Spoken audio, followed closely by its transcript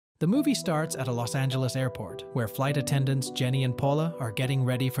The movie starts at a Los Angeles airport, where flight attendants Jenny and Paula are getting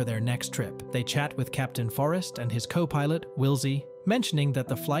ready for their next trip. They chat with Captain Forrest and his co-pilot, Wilsey, mentioning that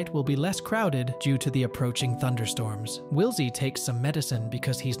the flight will be less crowded due to the approaching thunderstorms. Wilsey takes some medicine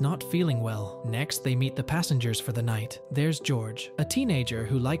because he's not feeling well. Next, they meet the passengers for the night. There's George, a teenager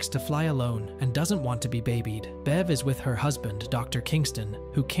who likes to fly alone and doesn't want to be babied. Bev is with her husband, Dr. Kingston,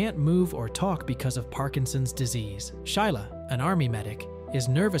 who can't move or talk because of Parkinson's disease. Shyla, an army medic, is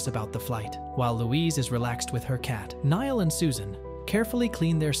nervous about the flight, while Louise is relaxed with her cat. Niall and Susan carefully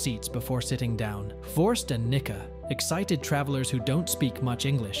clean their seats before sitting down. Forrest and Nika, excited travelers who don't speak much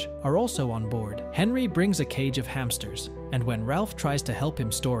English, are also on board. Henry brings a cage of hamsters, and when Ralph tries to help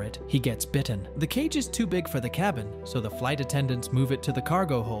him store it, he gets bitten. The cage is too big for the cabin, so the flight attendants move it to the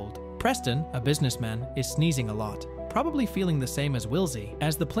cargo hold. Preston, a businessman, is sneezing a lot, probably feeling the same as Wilsey.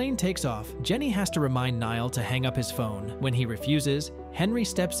 As the plane takes off, Jenny has to remind Niall to hang up his phone. When he refuses, Henry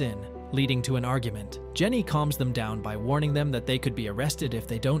steps in, leading to an argument. Jenny calms them down by warning them that they could be arrested if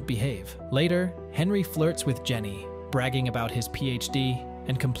they don't behave. Later, Henry flirts with Jenny, bragging about his PhD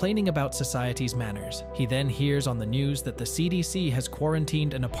and complaining about society's manners. He then hears on the news that the CDC has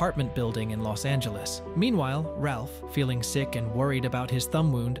quarantined an apartment building in Los Angeles. Meanwhile, Ralph, feeling sick and worried about his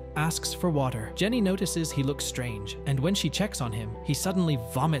thumb wound, asks for water. Jenny notices he looks strange, and when she checks on him, he suddenly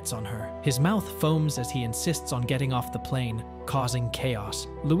vomits on her. His mouth foams as he insists on getting off the plane, causing chaos.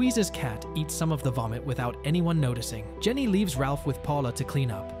 Louise's cat eats some of the vomit without anyone noticing. Jenny leaves Ralph with Paula to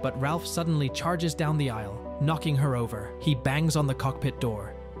clean up, but Ralph suddenly charges down the aisle, knocking her over. He bangs on the cockpit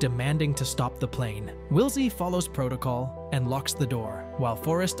door, demanding to stop the plane. Wilsey follows protocol and locks the door, while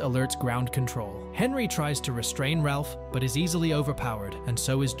Forrest alerts ground control. Henry tries to restrain Ralph, but is easily overpowered, and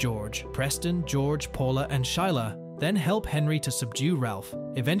so is George. Preston, George, Paula, and Shyla then help Henry to subdue Ralph,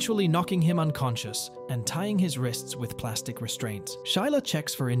 eventually knocking him unconscious and tying his wrists with plastic restraints. Shyla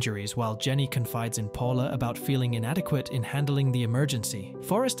checks for injuries while Jenny confides in Paula about feeling inadequate in handling the emergency.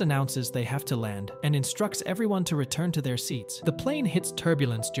 Forrest announces they have to land and instructs everyone to return to their seats. The plane hits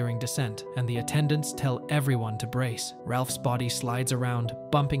turbulence during descent, and the attendants tell everyone to brace. Ralph's body slides around,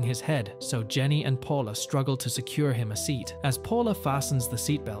 bumping his head, so Jenny and Paula struggle to secure him a seat. As Paula fastens the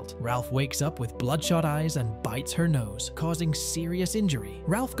seatbelt, Ralph wakes up with bloodshot eyes and bites her nose, causing serious injury.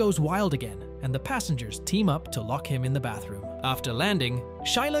 Ralph goes wild again, and the passengers team up to lock him in the bathroom. After landing,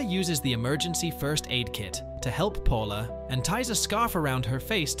 Shyla uses the emergency first aid kit to help Paula and ties a scarf around her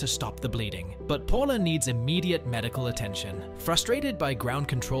face to stop the bleeding. But Paula needs immediate medical attention. Frustrated by ground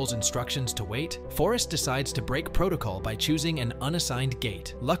control's instructions to wait, Forrest decides to break protocol by choosing an unassigned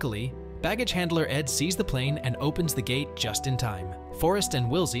gate. Luckily, baggage handler Ed sees the plane and opens the gate just in time. Forrest and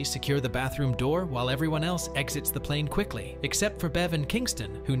Wilsey secure the bathroom door while everyone else exits the plane quickly, except for Bev and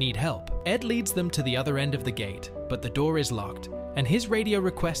Kingston, who need help. Ed leads them to the other end of the gate, but the door is locked, and his radio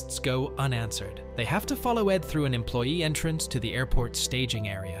requests go unanswered. They have to follow Ed through an employee entrance to the airport's staging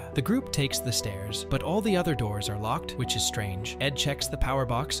area. The group takes the stairs, but all the other doors are locked, which is strange. Ed checks the power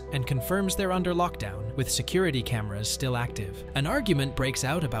box and confirms they're under lockdown, with security cameras still active. An argument breaks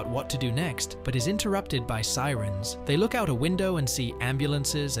out about what to do next, but is interrupted by sirens. They look out a window and see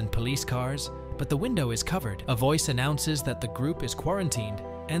ambulances and police cars, but the window is covered. A voice announces that the group is quarantined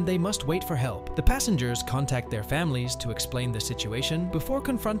and they must wait for help. The passengers contact their families to explain the situation before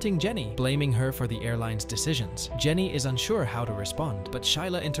confronting Jenny, blaming her for the airline's decisions. Jenny is unsure how to respond, but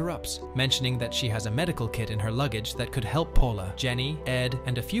Shyla interrupts, mentioning that she has a medical kit in her luggage that could help Paula. Jenny, Ed,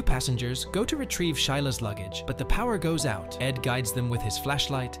 and a few passengers go to retrieve Shyla's luggage, but the power goes out. Ed guides them with his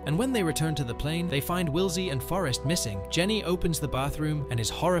flashlight, and when they return to the plane, they find Wilsey and Forrest missing. Jenny opens the bathroom and is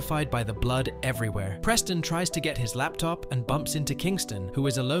horrified by the blood everywhere. Preston tries to get his laptop and bumps into Kingston, who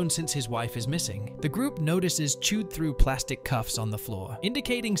is alone since his wife is missing. The group notices chewed through plastic cuffs on the floor,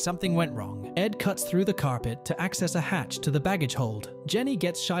 indicating something went wrong. Ed cuts through the carpet to access a hatch to the baggage hold. Jenny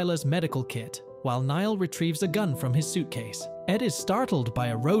gets Shyla's medical kit, while Niall retrieves a gun from his suitcase. Ed is startled by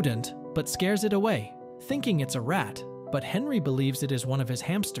a rodent, but scares it away, thinking it's a rat, but Henry believes it is one of his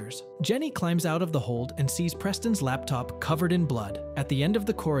hamsters. Jenny climbs out of the hold and sees Preston's laptop covered in blood. At the end of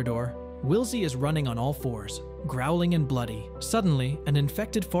the corridor, Wilsey is running on all fours, growling and bloody. Suddenly, an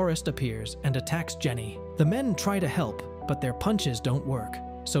infected Forrest appears and attacks Jenny. The men try to help, but their punches don't work,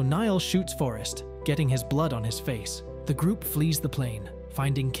 so Niall shoots Forrest, getting his blood on his face. The group flees the plane,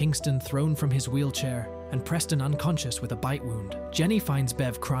 finding Kingston thrown from his wheelchair and Preston unconscious with a bite wound. Jenny finds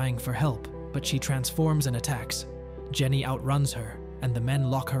Bev crying for help, but she transforms and attacks. Jenny outruns her, and the men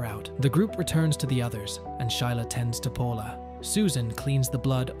lock her out. The group returns to the others, and Shyla tends to Paula. Susan cleans the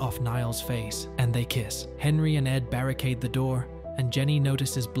blood off Niall's face, and they kiss. Henry and Ed barricade the door, and Jenny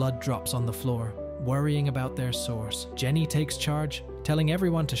notices blood drops on the floor, worrying about their source. Jenny takes charge telling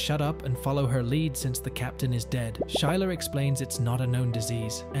everyone to shut up and follow her lead since the captain is dead. Shyla explains it's not a known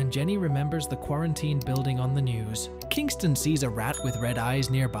disease, and Jenny remembers the quarantine building on the news. Kingston sees a rat with red eyes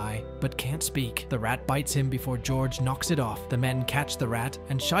nearby, but can't speak. The rat bites him before George knocks it off. The men catch the rat,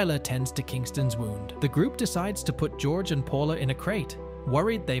 and Shyla tends to Kingston's wound. The group decides to put George and Paula in a crate.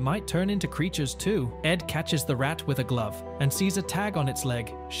 Worried they might turn into creatures too, Ed catches the rat with a glove and sees a tag on its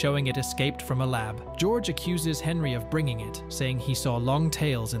leg, showing it escaped from a lab. George accuses Henry of bringing it, saying he saw long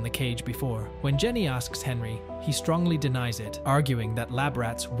tails in the cage before. When Jenny asks Henry, he strongly denies it, arguing that lab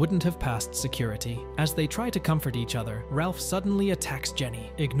rats wouldn't have passed security. As they try to comfort each other, Ralph suddenly attacks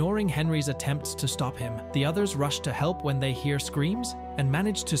Jenny, ignoring Henry's attempts to stop him. The others rush to help when they hear screams and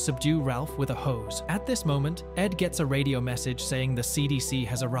manage to subdue Ralph with a hose. At this moment, Ed gets a radio message saying the CDC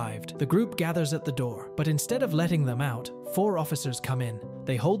has arrived. The group gathers at the door, but instead of letting them out, 4 officers come in.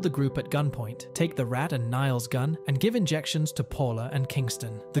 They hold the group at gunpoint, take the rat and Niles' gun, and give injections to Paula and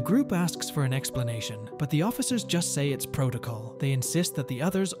Kingston. The group asks for an explanation, but the officers just say it's protocol. They insist that the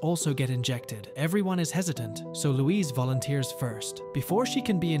others also get injected. Everyone is hesitant, so Louise volunteers first. Before she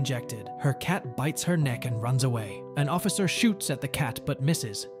can be injected, her cat bites her neck and runs away. An officer shoots at the cat but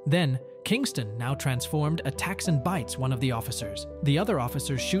misses. Then, Kingston, now transformed, attacks and bites one of the officers. The other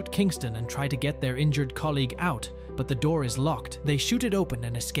officers shoot Kingston and try to get their injured colleague out, but the door is locked. They shoot it open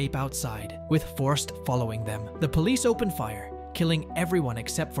and escape outside, with Forrest following them. The police open fire, killing everyone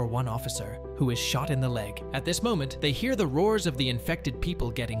except for one officer, who is shot in the leg. At this moment, they hear the roars of the infected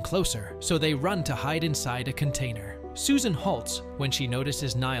people getting closer, so they run to hide inside a container. Susan halts when she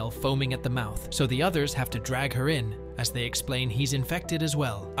notices Niall foaming at the mouth, so the others have to drag her in, as they explain he's infected as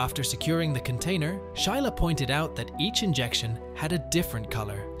well. After securing the container, Shyla pointed out that each injection had a different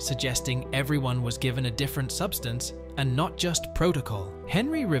color, suggesting everyone was given a different substance and not just protocol.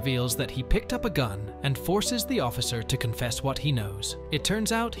 Henry reveals that he picked up a gun and forces the officer to confess what he knows. It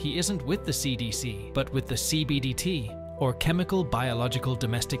turns out he isn't with the CDC, but with the CBDT, or Chemical Biological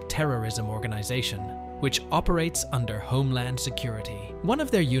Domestic Terrorism Organization, which operates under Homeland Security. One of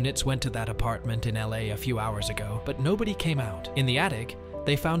their units went to that apartment in LA a few hours ago, but nobody came out. In the attic,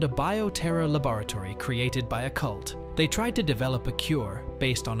 they found a bioterror laboratory created by a cult. They tried to develop a cure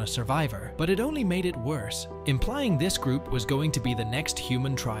based on a survivor, but it only made it worse, implying this group was going to be the next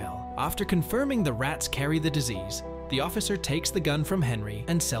human trial. After confirming the rats carry the disease, the officer takes the gun from Henry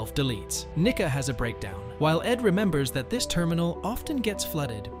and self-deletes. Nika has a breakdown, while Ed remembers that this terminal often gets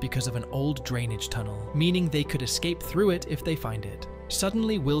flooded because of an old drainage tunnel, meaning they could escape through it if they find it.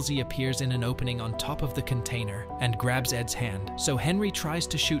 Suddenly, Wilsey appears in an opening on top of the container and grabs Ed's hand, so Henry tries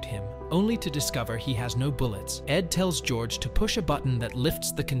to shoot him, only to discover he has no bullets. Ed tells George to push a button that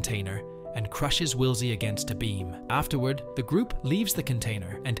lifts the container and crushes Wilsey against a beam. Afterward, the group leaves the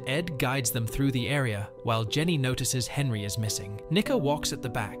container, and Ed guides them through the area, while Jenny notices Henry is missing. Nika walks at the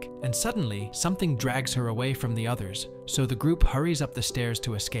back, and suddenly, something drags her away from the others, so the group hurries up the stairs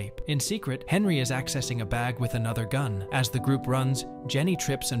to escape. In secret, Henry is accessing a bag with another gun. As the group runs, Jenny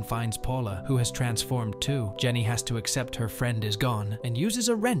trips and finds Paula, who has transformed too. Jenny has to accept her friend is gone, and uses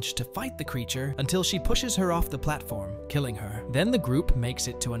a wrench to fight the creature until she pushes her off the platform, killing her. Then the group makes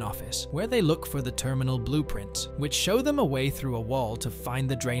it to an office, where they look for the terminal blueprints, which show them a way through a wall to find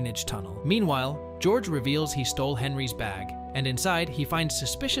the drainage tunnel. Meanwhile, George reveals he stole Henry's bag, and inside he finds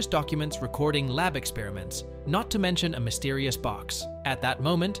suspicious documents recording lab experiments, not to mention a mysterious box. At that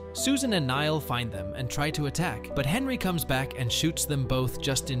moment, Susan and Niall find them and try to attack, but Henry comes back and shoots them both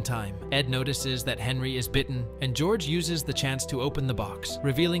just in time. Ed notices that Henry is bitten, and George uses the chance to open the box,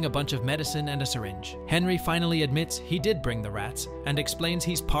 revealing a bunch of medicine and a syringe. Henry finally admits he did bring the rats, and explains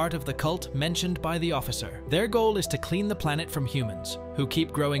he's part of the cult mentioned by the officer. Their goal is to clean the planet from humans, who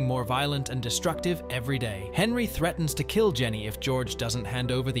keep growing more violent and destructive every day. Henry threatens to kill Jenny if George doesn't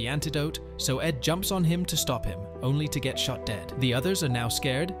hand over the antidote, so Ed jumps on him to stop him, only to get shot dead. The others are now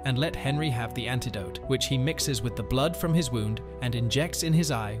scared and let Henry have the antidote, which he mixes with the blood from his wound and injects in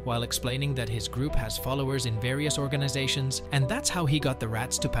his eye, while explaining that his group has followers in various organizations, and that's how he got the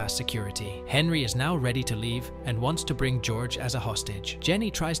rats to pass security. Henry is now ready to leave and wants to bring George as a hostage. Jenny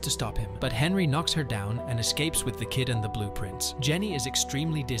tries to stop him, but Henry knocks her down and escapes with the kid and the blueprints. Jenny is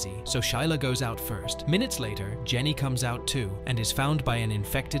extremely dizzy, so Shyla goes out first. Minutes later, Jenny comes out too and is found by an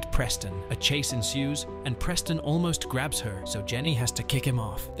infected Preston. A chase ensues, and Preston almost grabs her, so Jenny has to kick him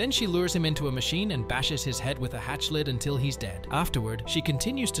off. Then she lures him into a machine and bashes his head with a hatch lid until he's dead. Afterward, she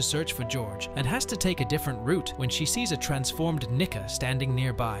continues to search for George and has to take a different route when she sees a transformed Nika standing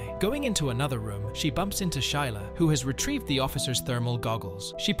nearby. Going into another room, she bumps into Shyla, who has retrieved the officer's thermal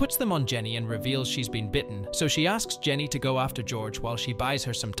goggles. She puts them on Jenny and reveals she's been bitten, so she asks Jenny to go after George while she buys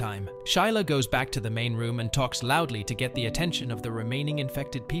her some time. Shyla goes back to the main room and talks loudly to get the attention of the remaining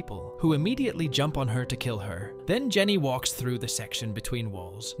infected people, who immediately jump on her to kill her. Then Jenny walks through the section between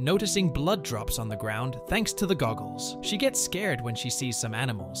walls, noticing blood drops on the ground thanks to the goggles. She gets scared when she sees some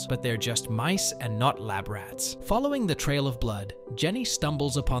animals, but they're just mice and not lab rats. Following the trail of blood, Jenny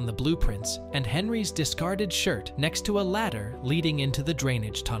stumbles upon the blueprints and Henry's discarded shirt next to a ladder leading into the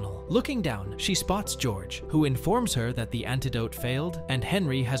drainage tunnel. Looking down, she spots George, who informs her that the antidote failed and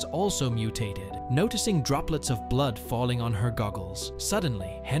Henry has also mutated, noticing droplets of blood falling on her goggles.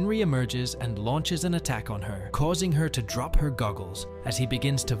 Suddenly, Henry emerges and launches an attack on her, causing her to drop her goggles as he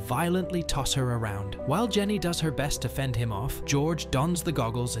begins to violently toss her around. While Jenny does her best to fend him off, George dons the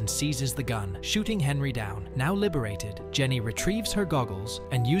goggles and seizes the gun, shooting Henry down. Now liberated, Jenny retrieves her goggles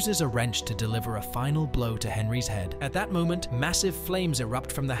and uses a wrench to deliver a final blow to Henry's head. At that moment, massive flames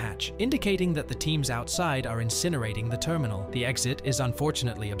erupt from the hatch, indicating that the teams outside are incinerating the terminal. The exit is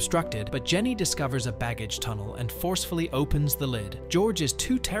unfortunately obstructed, but Jenny discovers a baggage tunnel and forcefully opens the lid. George is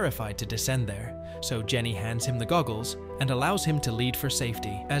too terrified to descend there, so Jenny hands him the goggles and allows him to lead for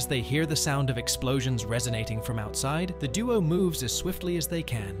safety. As they hear the sound of explosions resonating from outside, the duo moves as swiftly as they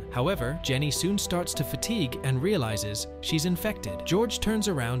can. However, Jenny soon starts to fatigue and realizes she's infected. George turns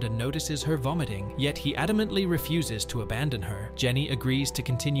around and notices her vomiting, yet he adamantly refuses to abandon her. Jenny agrees to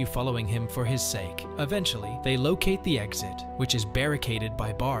continue following him for his sake. Eventually, they locate the exit, which is barricaded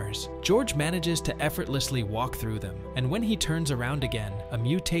by bars. George manages to effortlessly walk through them, and when he turns around again, a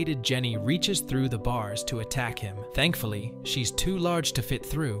mutated Jenny reaches through the bars to attack him. Thankfully, she's too large to fit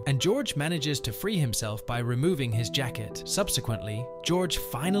through, and George manages to free himself by removing his jacket. Subsequently, George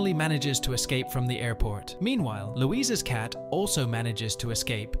finally manages to escape from the airport. Meanwhile, Louise's cat also manages to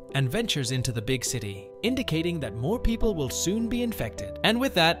escape and ventures into the big city, indicating that more people will soon be infected. And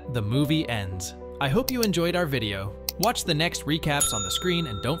with that, the movie ends. I hope you enjoyed our video. Watch the next recaps on the screen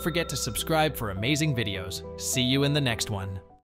and don't forget to subscribe for amazing videos. See you in the next one.